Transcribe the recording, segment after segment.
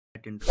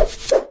attend.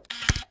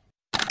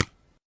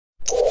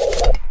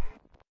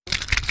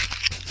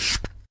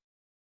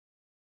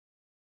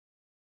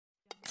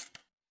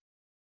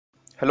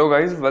 Hello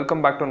guys,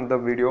 welcome back to another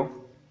video.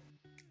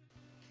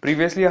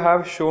 Previously I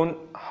have shown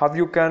how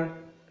you can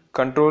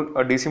control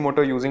a DC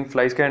motor using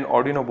Flysky and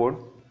Arduino board.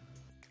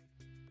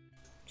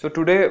 So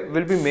today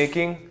we'll be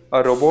making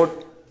a robot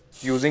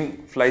using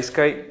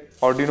Flysky,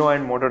 Arduino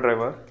and motor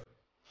driver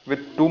with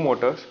two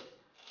motors.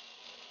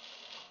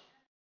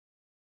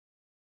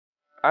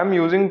 I'm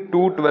using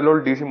two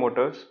 12-volt DC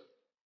motors,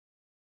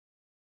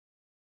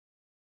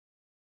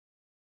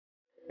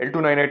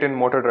 L2918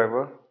 motor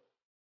driver.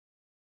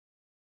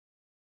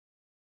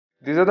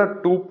 These are the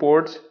two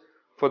ports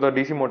for the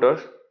DC motors.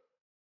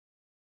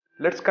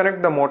 Let's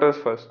connect the motors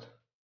first.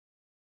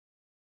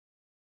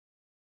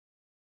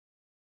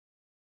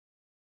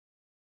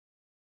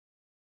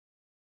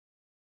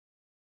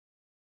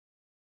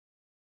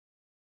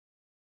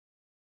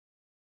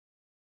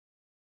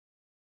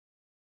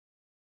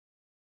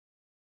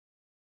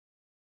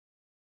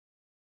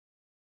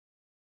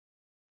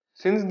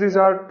 Since these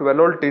are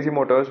 12-volt DC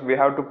motors, we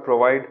have to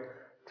provide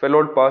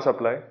 12-volt power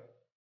supply.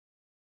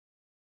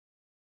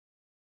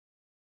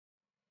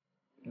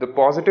 The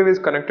positive is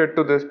connected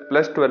to this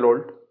plus 12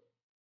 volt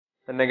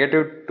and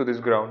negative to this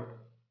ground.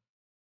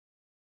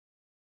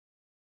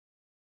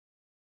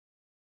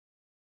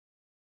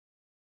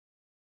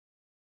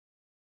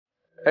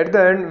 At the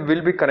end,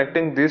 we'll be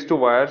connecting these two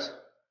wires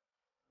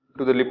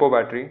to the LiPo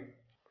battery,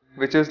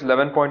 which is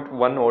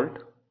 11.1 volt.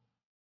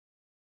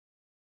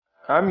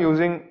 I'm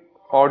using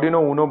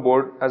Arduino Uno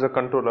board as a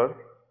controller.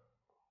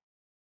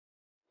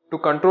 To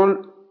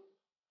control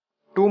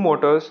two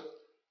motors,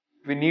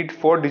 we need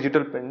 4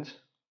 digital pins.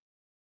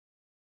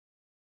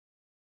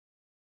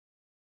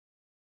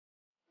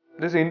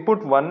 This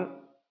input 1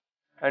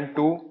 and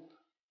 2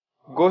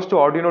 goes to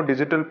Arduino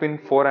digital pin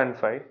 4 and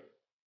 5.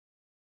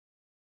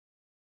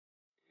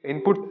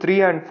 Input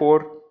 3 and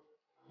 4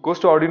 goes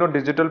to Arduino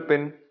digital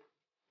pin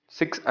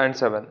 6 and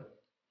 7.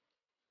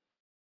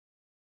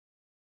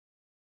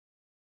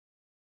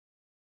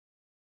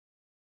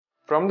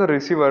 From the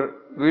receiver,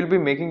 we will be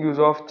making use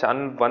of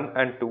channel 1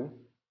 and 2.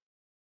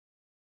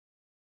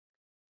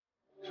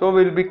 So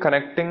we will be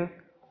connecting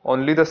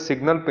only the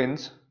signal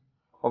pins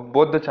of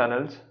both the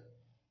channels,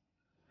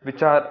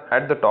 which are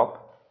at the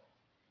top.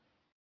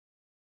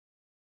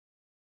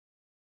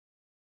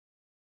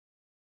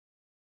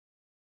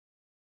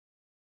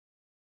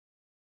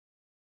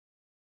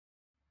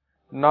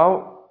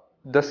 Now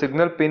the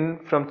signal pin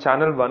from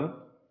channel 1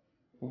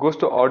 goes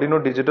to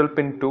Arduino digital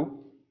pin 2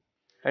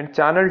 and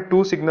channel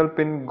 2 signal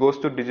pin goes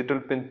to digital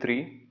pin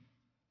 3.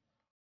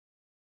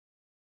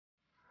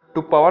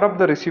 To power up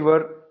the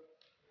receiver,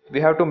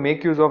 we have to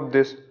make use of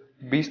this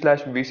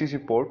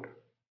B/VCC port.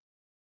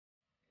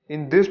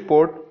 In this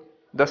port,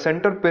 the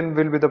center pin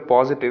will be the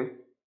positive,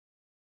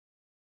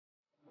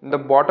 and the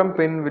bottom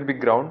pin will be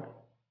ground.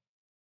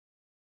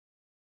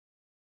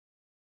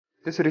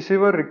 This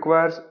receiver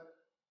requires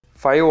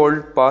 5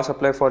 volt power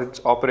supply for its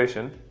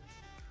operation.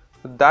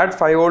 That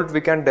 5 volt we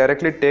can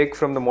directly take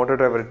from the motor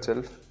driver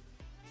itself.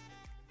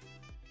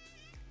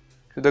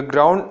 So the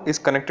ground is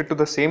connected to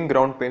the same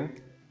ground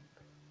pin,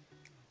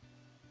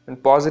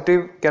 and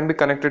positive can be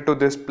connected to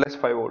this plus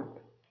 5 volt.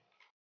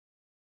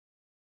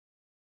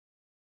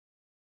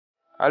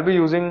 I'll be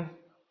using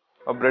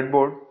a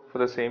breadboard for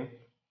the same.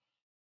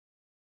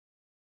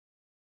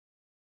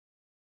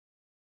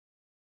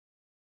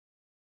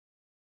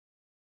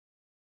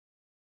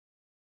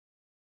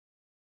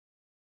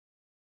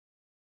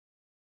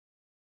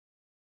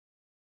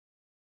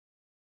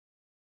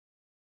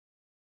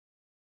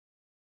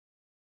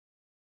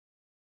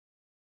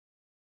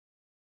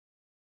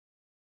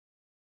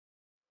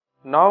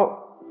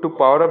 Now to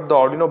power up the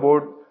Arduino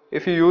board,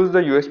 if you use the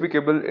USB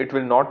cable, it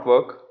will not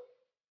work.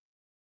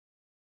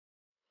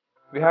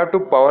 We have to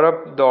power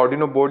up the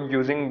Arduino board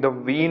using the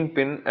V-in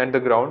pin and the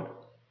ground.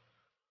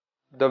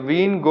 The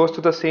V-in goes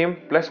to the same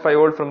plus 5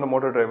 volt from the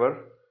motor driver,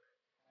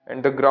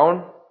 and the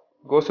ground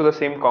goes to the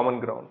same common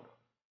ground.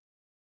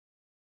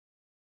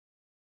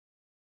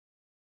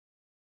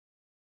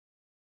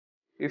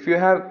 If you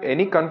have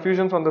any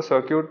confusions on the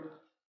circuit,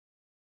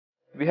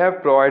 we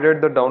have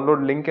provided the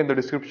download link in the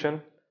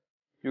description.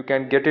 You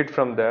can get it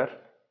from there.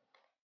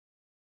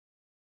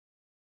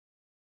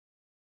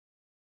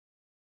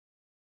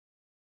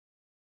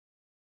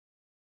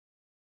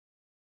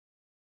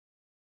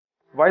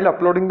 While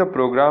uploading the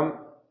program,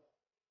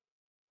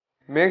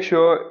 make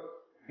sure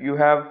you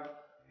have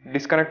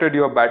disconnected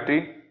your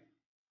battery,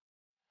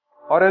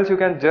 or else you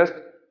can just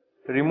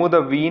remove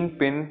the V-in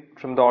pin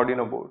from the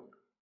Arduino board.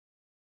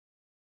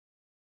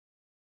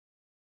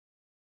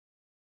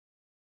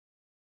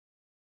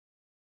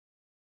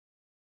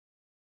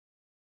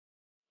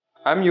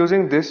 I'm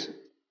using this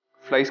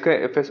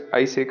Flysky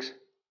FSI6.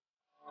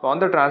 So on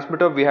the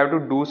transmitter we have to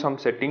do some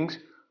settings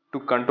to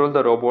control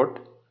the robot.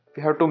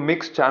 We have to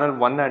mix channel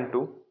 1 and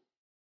 2.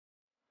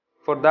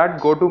 For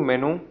that, go to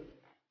menu,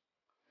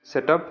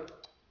 setup,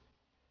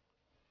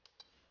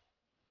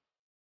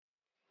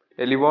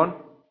 Elevon,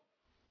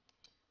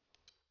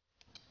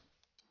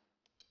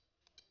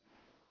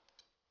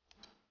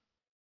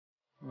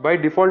 By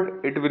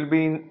default it will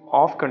be in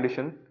off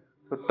condition,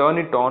 so turn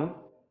it on.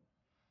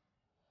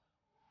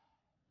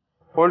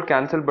 Hold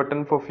cancel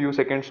button for few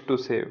seconds to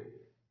save.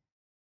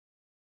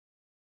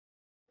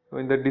 So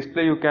in the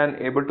display you can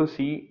able to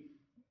see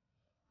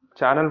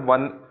channel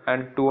 1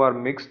 and 2 are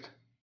mixed,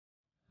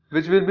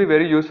 which will be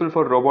very useful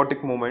for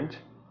robotic movements.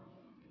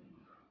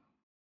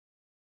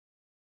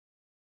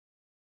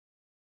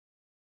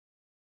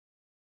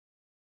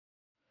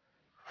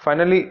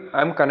 Finally,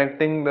 I am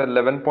connecting the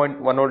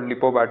 11.1 volt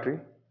LiPo battery.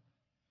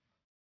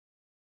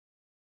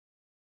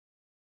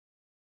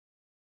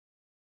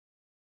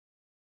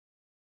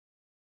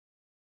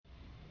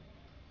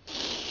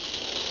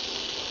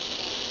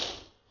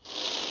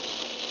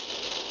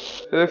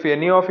 So if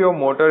any of your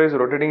motor is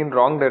rotating in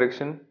wrong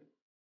direction,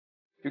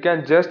 you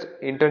can just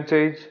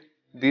interchange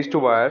these two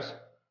wires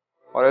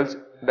or else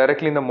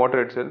directly in the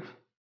motor itself.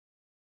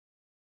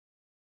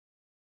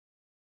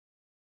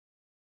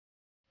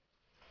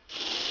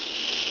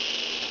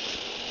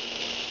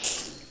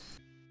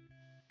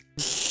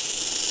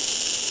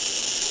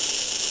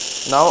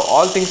 Now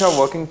all things are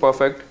working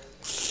perfect.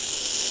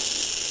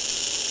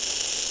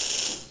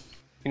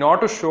 In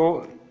order to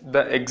show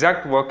the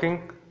exact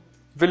working,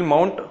 we'll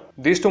mount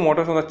these two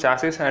motors on the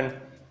chassis and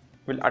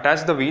we'll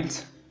attach the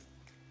wheels.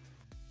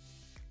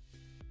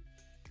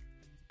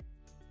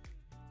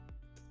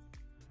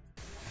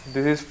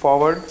 This is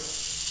forward,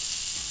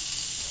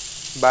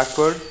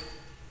 backward,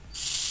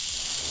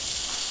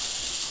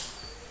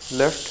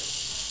 left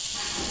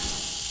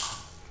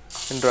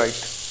and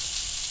right.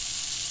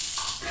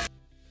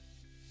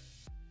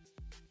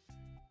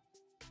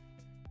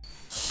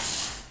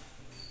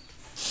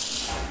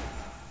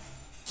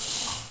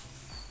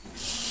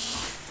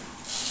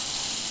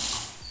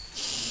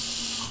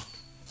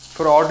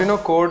 For Arduino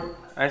code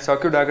and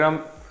circuit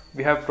diagram,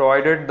 we have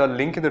provided the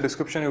link in the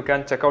description. You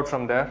can check out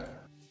from there.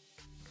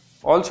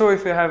 Also,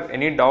 if you have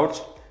any doubts,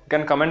 you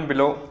can comment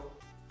below.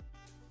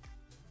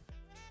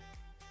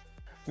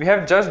 We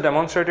have just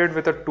demonstrated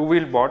with a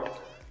two-wheel bot.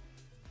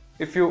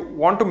 If you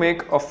want to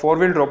make a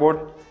four-wheel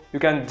robot, you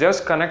can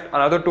just connect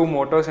another two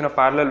motors in a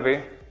parallel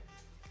way,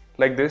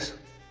 like this.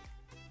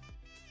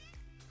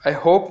 I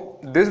hope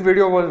this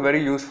video was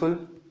very useful.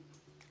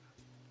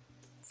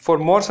 For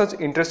more such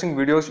interesting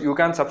videos, you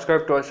can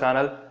subscribe to our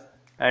channel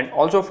and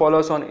also follow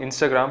us on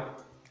Instagram.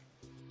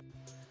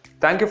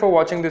 Thank you for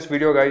watching this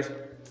video, guys.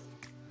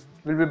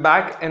 We'll be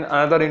back in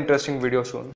another interesting video soon.